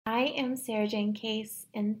I am Sarah Jane Case,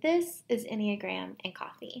 and this is Enneagram and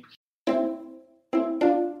Coffee.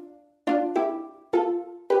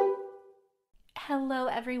 Hello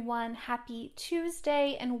everyone, happy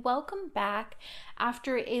Tuesday and welcome back.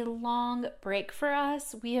 After a long break for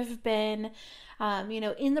us, we have been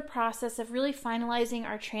in the process of really finalizing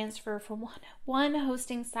our transfer from one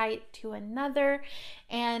hosting site to another,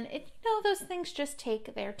 and those things just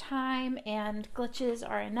take their time and glitches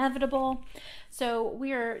are inevitable. So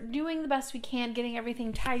we are doing the best we can, getting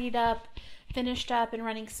everything tidied up, finished up, and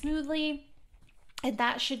running smoothly, and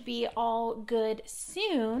that should be all good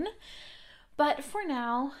soon. But for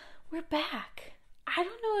now, we're back. I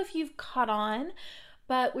don't know if you've caught on,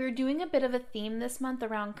 but we're doing a bit of a theme this month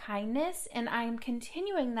around kindness, and I'm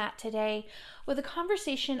continuing that today with a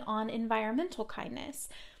conversation on environmental kindness.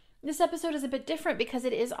 This episode is a bit different because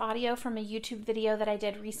it is audio from a YouTube video that I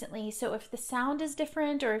did recently, so if the sound is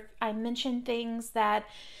different or if I mention things that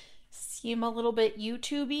seem a little bit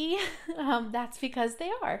YouTube-y, that's because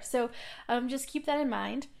they are. So just keep that in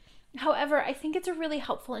mind. However, I think it's a really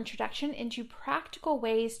helpful introduction into practical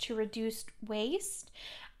ways to reduce waste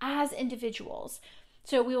as individuals.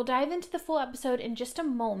 So we will dive into the full episode in just a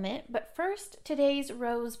moment, but first, today's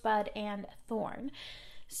rosebud and thorn.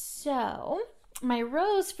 So my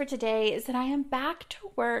rose for today is that I am back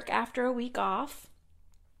to work after a week off.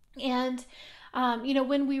 And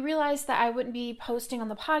when we realized that I wouldn't be posting on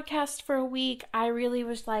the podcast for a week, I really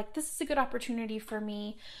was like, this is a good opportunity for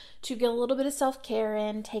me to get a little bit of self-care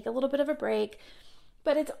in, take a little bit of a break.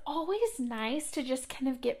 But it's always nice to just kind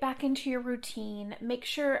of get back into your routine. Make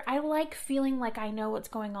sure, I like feeling like I know what's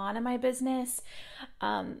going on in my business.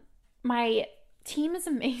 My team is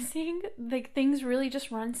amazing. Like, things really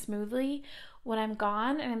just run smoothly when I'm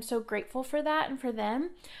gone, and I'm so grateful for that and for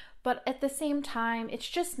them. But at the same time, it's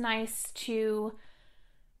just nice to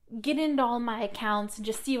get into all my accounts and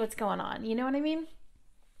just see what's going on. You know what I mean?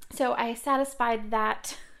 So I satisfied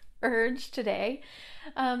that urge today.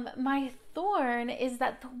 My thorn is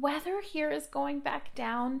that the weather here is going back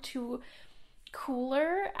down to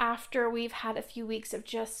cooler after we've had a few weeks of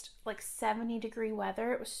just like 70-degree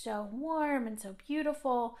weather. It was so warm and so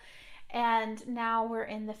beautiful. And now we're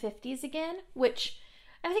in the 50s again, which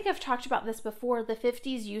I think I've talked about this before. The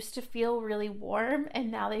 50s used to feel really warm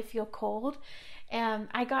and now they feel cold. And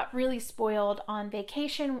I got really spoiled on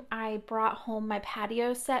vacation. I brought home my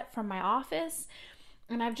patio set from my office,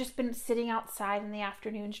 and I've just been sitting outside in the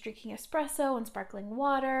afternoons drinking espresso and sparkling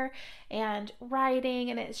water and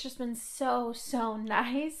writing, and it's just been so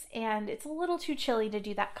nice. And it's a little too chilly to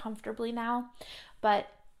do that comfortably now, but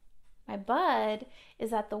my bud is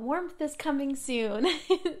that the warmth is coming soon.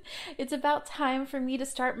 It's about time for me to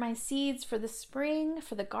start my seeds for the spring,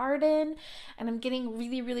 for the garden, and I'm getting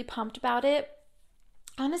really pumped about it.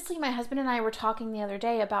 Honestly, my husband and I were talking the other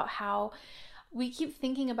day about how we keep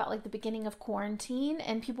thinking about like the beginning of quarantine,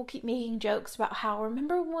 and people keep making jokes about how,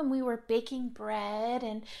 remember when we were baking bread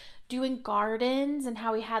and doing gardens and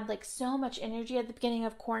how we had like so much energy at the beginning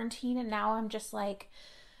of quarantine, and now I'm just like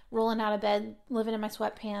rolling out of bed, living in my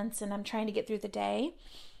sweatpants, and I'm trying to get through the day.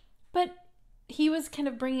 But he was kind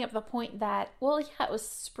of bringing up the point that, well, yeah, it was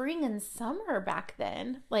spring and summer back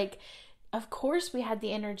then. Like, of course we had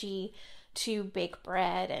the energy to bake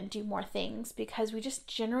bread and do more things because we just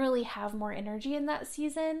generally have more energy in that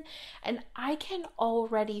season. And I can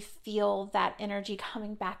already feel that energy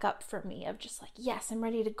coming back up for me of just like, yes, I'm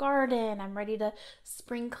ready to garden. I'm ready to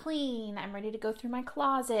spring clean. I'm ready to go through my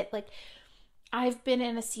closet. Like, I've been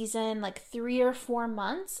in a season like 3 or 4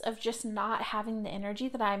 months of just not having the energy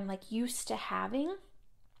that I'm like used to having.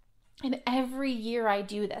 And every year I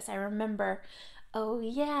do this, I remember, oh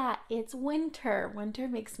yeah, it's winter. Winter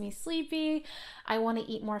makes me sleepy. I want to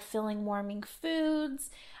eat more filling, warming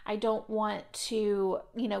foods. I don't want to,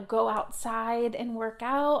 go outside and work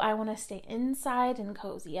out. I want to stay inside and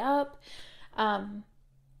cozy up.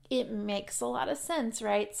 It makes a lot of sense,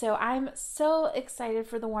 right? So I'm so excited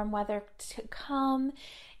for the warm weather to come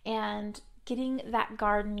and getting that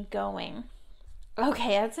garden going. Okay,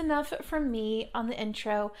 that's enough from me on the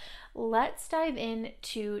intro. Let's dive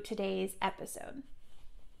into today's episode.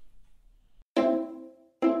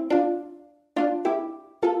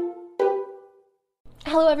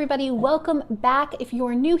 Hello everybody, welcome back. If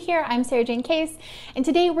you're new here, I'm Sarah Jane Case, and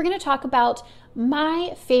today we're going to talk about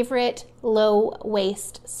my favorite low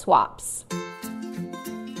waste swaps.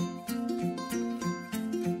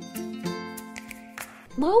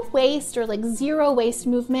 Low waste or like zero waste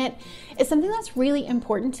movement is something that's really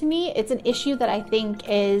important to me. It's an issue that I think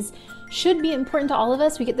should be important to all of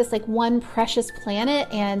us. We get this like one precious planet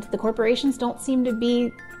and the corporations don't seem to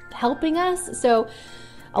be helping us. So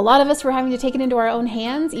a lot of us were having to take it into our own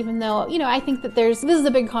hands, even though, you know, I think that this is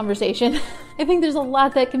a big conversation. I think there's a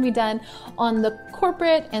lot that can be done on the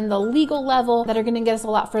corporate and the legal level that are going to get us a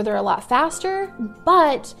lot further, a lot faster,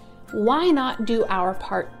 but why not do our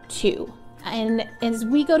part too? And as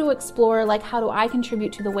we go to explore, like, how do I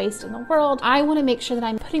contribute to the waste in the world, I want to make sure that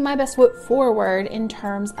I'm putting my best foot forward in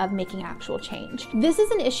terms of making actual change. This is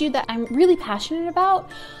an issue that I'm really passionate about,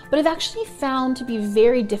 but I've actually found to be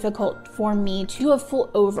very difficult for me to do a full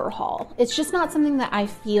overhaul. It's just not something that I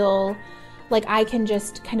feel like I can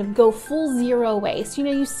just kind of go full zero waste. You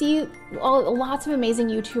know, you see lots of amazing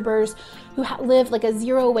YouTubers who live like a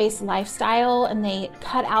zero waste lifestyle, and they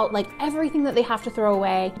cut out like everything that they have to throw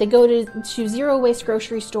away. They go to zero waste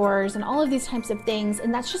grocery stores and all of these types of things.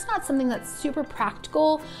 And that's just not something that's super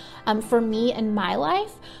practical for me and my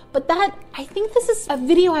life. But I think this is a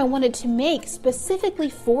video I wanted to make specifically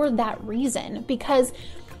for that reason, because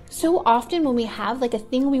so often when we have like a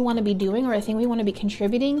thing we want to be doing or a thing we want to be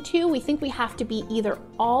contributing to, we think we have to be either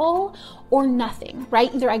all or nothing,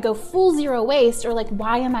 right? Either I go full zero waste, or like,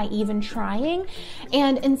 why am I even trying?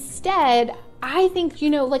 And instead, I think, you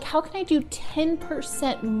know, like, how can I do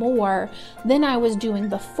 10% more than I was doing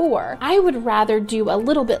before? I would rather do a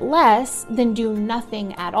little bit less than do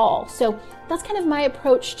nothing at all. So that's kind of my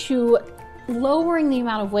approach to lowering the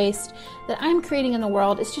amount of waste that I'm creating in the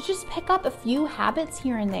world, is to just pick up a few habits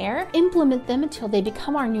here and there, implement them until they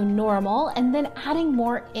become our new normal, and then adding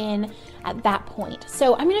more in at that point.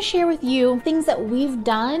 So I'm going to share with you things that we've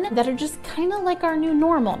done that are just kind of like our new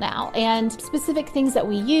normal now, and specific things that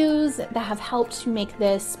we use that have helped to make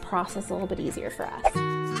this process a little bit easier for us.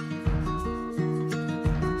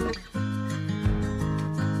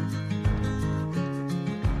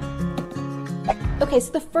 Okay,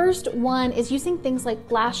 so the first one is using things like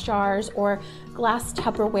glass jars or glass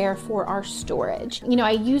Tupperware for our storage. You know,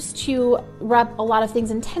 I used to wrap a lot of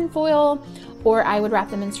things in tinfoil, or I would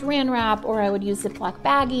wrap them in saran wrap, or I would use Ziploc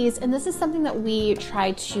baggies, and this is something that we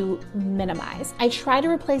try to minimize. I try to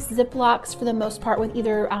replace Ziplocs for the most part with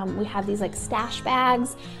either, we have these like stash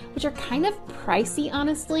bags, which are kind of pricey,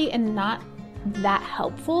 honestly, and not that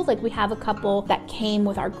helpful. Like, we have a couple that came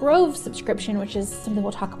with our Grove subscription, which is something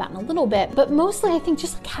we'll talk about in a little bit. But mostly I think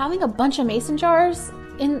just like having a bunch of mason jars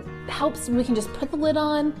helps. We can just put the lid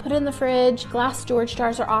on, put it in the fridge. Glass storage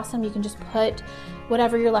jars are awesome. You can just put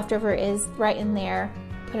whatever your leftover is right in there,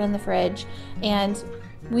 put it in the fridge, and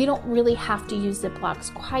we don't really have to use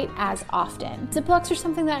Ziplocs quite as often. Ziplocs are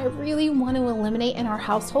something that I really want to eliminate in our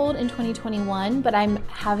household in 2021, but I'm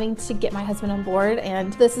having to get my husband on board,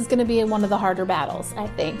 and this is going to be one of the harder battles, I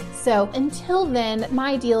think. So until then,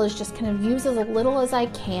 my deal is just kind of use as little as I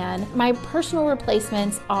can. My personal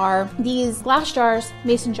replacements are these glass jars,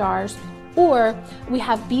 mason jars, or we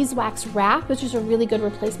have beeswax wrap, which is a really good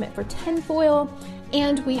replacement for tinfoil.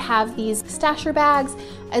 And we have these stasher bags,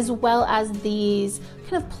 as well as these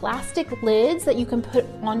kind of plastic lids that you can put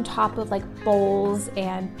on top of like bowls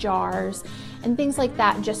and jars and things like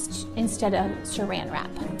that, just instead of saran wrap.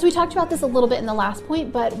 So we talked about this a little bit in the last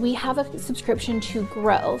point, but we have a subscription to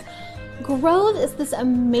Grove. Grove is this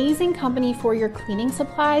amazing company for your cleaning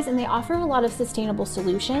supplies, and they offer a lot of sustainable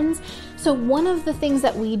solutions. So one of the things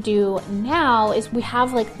that we do now is we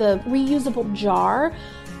have like the reusable jar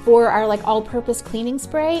for our like all-purpose cleaning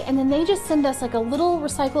spray, and then they just send us like a little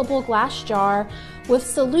recyclable glass jar with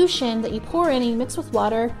solution that you pour in and you mix with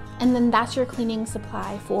water, and then that's your cleaning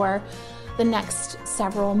supply for the next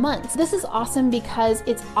several months. This is awesome because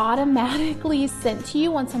it's automatically sent to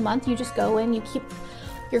you once a month. You just go in, you keep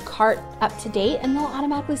your cart up to date, and they'll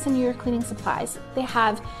automatically send you your cleaning supplies. They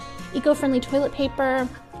have eco-friendly toilet paper,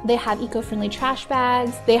 they have eco-friendly trash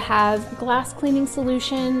bags, they have glass cleaning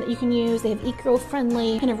solution that you can use, they have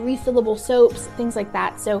eco-friendly kind of refillable soaps, things like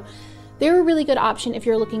that. So they're a really good option if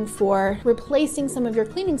you're looking for replacing some of your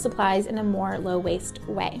cleaning supplies in a more low waste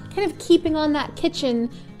way. Kind of keeping on that kitchen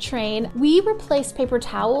train, we replaced paper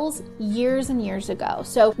towels years and years ago.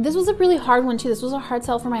 So this was a really hard one too. This was a hard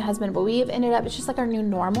sell for my husband, but we've ended up, it's just like our new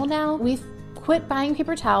normal now. We've quit buying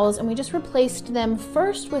paper towels, and we just replaced them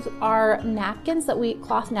first with our napkins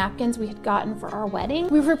cloth napkins we had gotten for our wedding.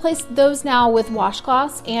 We've replaced those now with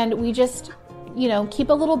washcloths, and we just, you know, keep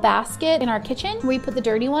a little basket in our kitchen where we put the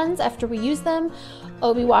dirty ones after we use them.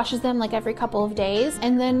 Obi washes them like every couple of days,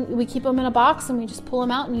 and then we keep them in a box and we just pull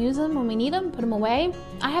them out and use them when we need them, put them away.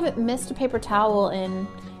 I haven't missed a paper towel in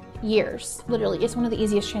years. Literally, it's one of the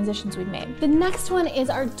easiest transitions we've made. The next one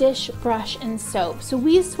is our dish, brush, and soap. So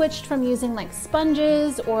we switched from using like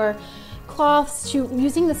sponges or tablecloths to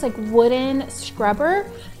using this like wooden scrubber.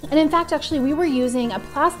 And in fact, actually, we were using a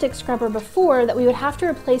plastic scrubber before that we would have to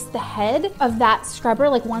replace the head of that scrubber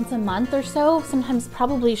like once a month or so. Sometimes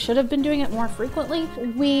probably should have been doing it more frequently.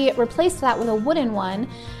 We replaced that with a wooden one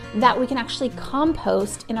that we can actually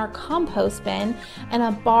compost in our compost bin and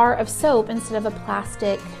a bar of soap instead of a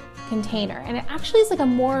plastic container. And it actually is like a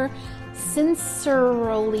more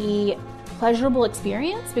sensorily pleasurable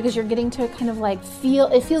experience because you're getting to kind of like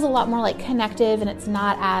it feels a lot more like connective, and it's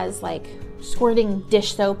not as like squirting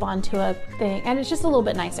dish soap onto a thing, and it's just a little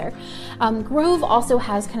bit nicer. Grove also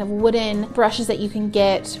has kind of wooden brushes that you can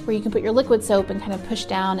get where you can put your liquid soap and kind of push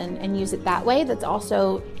down and use it that way. Those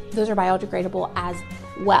are biodegradable as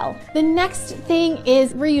well. The next thing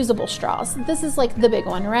is reusable straws. This is like the big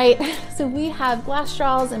one, right? So we have glass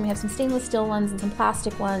straws and we have some stainless steel ones and some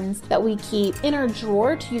plastic ones that we keep in our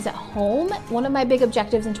drawer to use at home. One of my big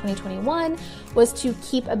objectives in 2021 was to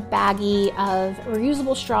keep a baggie of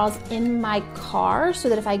reusable straws in my car so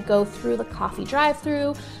that if I go through the coffee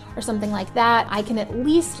drive-through or something like that, I can at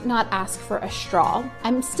least not ask for a straw.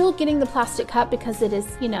 I'm still getting the plastic cup because it is,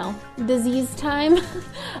 disease time,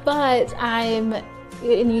 but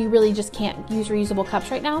and you really just can't use reusable cups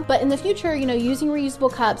right now. But in the future, using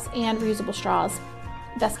reusable cups and reusable straws,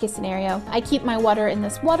 best case scenario. I keep my water in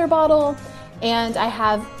this water bottle, and I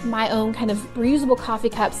have my own kind of reusable coffee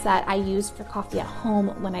cups that I use for coffee at home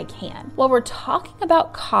when I can. While we're talking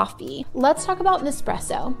about coffee, let's talk about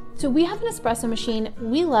Nespresso. So we have an espresso machine,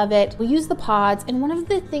 we love it, we use the pods, and one of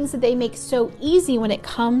the things that they make so easy when it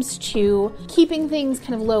comes to keeping things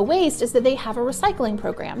kind of low waste is that they have a recycling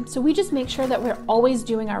program. So we just make sure that we're always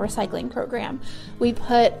doing our recycling program. We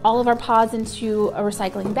put all of our pods into a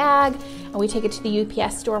recycling bag, and we take it to the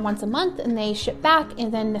UPS store once a month, and they ship back,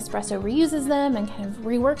 and then Nespresso reuses them and kind of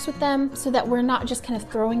reworks with them so that we're not just kind of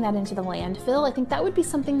throwing that into the landfill. I think that would be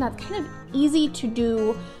something that's kind of easy to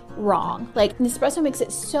do wrong. Like Nespresso makes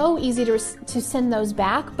it so easy to send those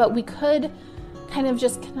back, but we could kind of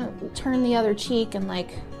turn the other cheek and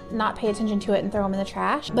like not pay attention to it and throw them in the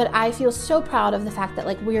trash. But I feel so proud of the fact that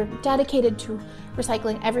like we're dedicated to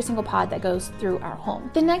recycling every single pod that goes through our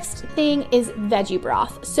home. The next thing is veggie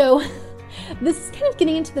broth. So this is kind of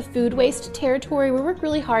getting into the food waste territory. We work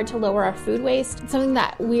really hard to lower our food waste. It's something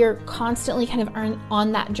that we're constantly kind of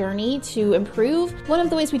on that journey to improve. One of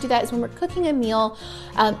the ways we do that is when we're cooking a meal,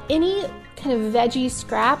 any kind of veggie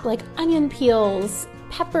scrap like onion peels,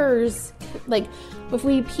 peppers, like if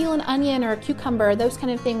we peel an onion or a cucumber, those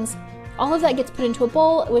kind of things, all of that gets put into a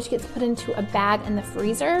bowl, which gets put into a bag in the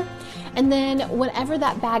freezer. And then whenever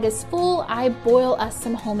that bag is full, I boil us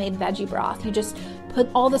some homemade veggie broth. You just put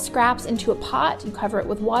all the scraps into a pot, you cover it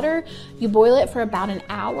with water, you boil it for about an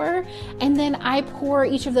hour, and then I pour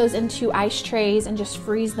each of those into ice trays and just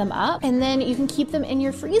freeze them up. And then you can keep them in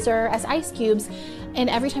your freezer as ice cubes, and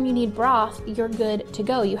every time you need broth, you're good to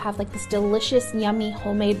go. You have like this delicious, yummy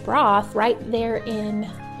homemade broth right there in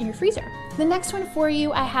your freezer. The next one for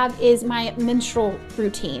you I have is my menstrual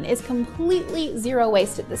routine. It's completely zero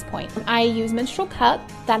waste at this point. I use menstrual cup.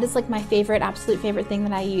 That is like my absolute favorite thing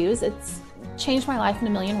that I use. It's changed my life in a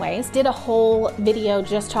million ways. Did a whole video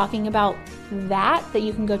just talking about that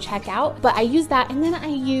you can go check out. But I use that, and then I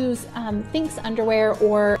use Thinx underwear,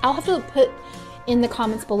 or I'll have to put in the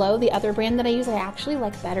comments below the other brand that I use I actually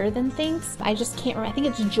like better than Thinx. I just can't remember. I think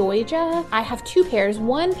it's Joyja. I have two pairs.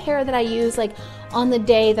 One pair that I use like on the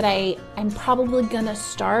day that I'm probably gonna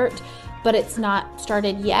start, but it's not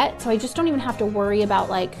started yet. So I just don't even have to worry about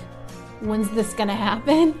like, when's this gonna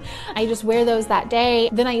happen? I just wear those that day.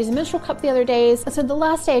 Then I use a menstrual cup the other days. So the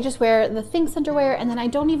last day I just wear the Thinx underwear, and then I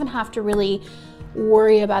don't even have to really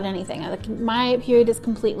worry about anything. My period is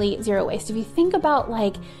completely zero waste. If you think about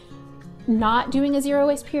like not doing a zero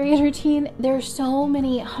waste period routine, there's so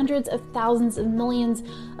many hundreds of thousands of millions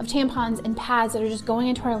of tampons and pads that are just going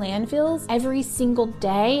into our landfills every single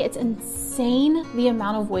day. It's insane the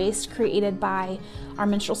amount of waste created by our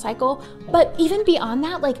menstrual cycle. But even beyond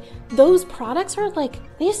that, like those products are like,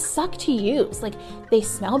 they suck to use. Like they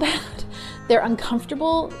smell bad, they're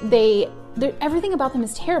uncomfortable, everything about them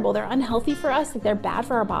is terrible. They're unhealthy for us, like they're bad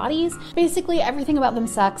for our bodies. Basically everything about them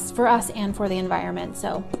sucks for us and for the environment.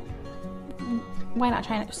 So why not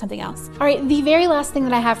try something else? All right, the very last thing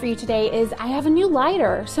that I have for you today is I have a new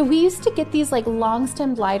lighter. So we used to get these like long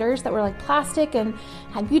stemmed lighters that were like plastic and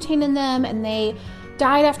had butane in them, and they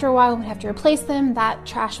died after a while and we'd have to replace them. That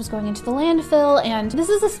trash was going into the landfill, and this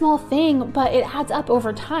is a small thing, but it adds up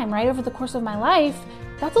over time, right? Over the course of my life,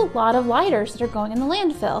 that's a lot of lighters that are going in the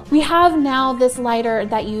landfill. We have now this lighter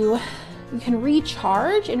that you you can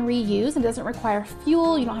recharge and reuse, and doesn't require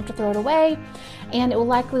fuel. You don't have to throw it away, and it will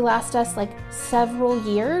likely last us like several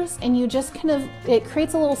years. And you just it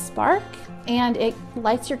creates a little spark and it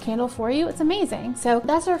lights your candle for you. It's amazing. So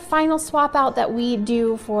that's our final swap out that we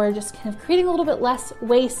do for just kind of creating a little bit less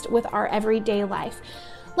waste with our everyday life.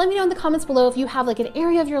 Let me know in the comments below if you have like an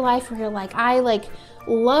area of your life where you're like, I like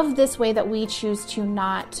love this way that we choose to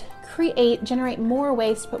not generate more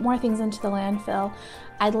waste, put more things into the landfill.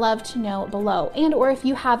 I'd love to know below. And or if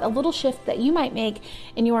you have a little shift that you might make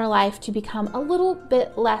in your life to become a little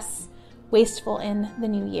bit less wasteful in the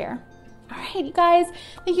new year. All right, you guys,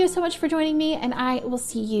 thank you so much for joining me, and I will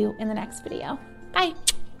see you in the next video. Bye.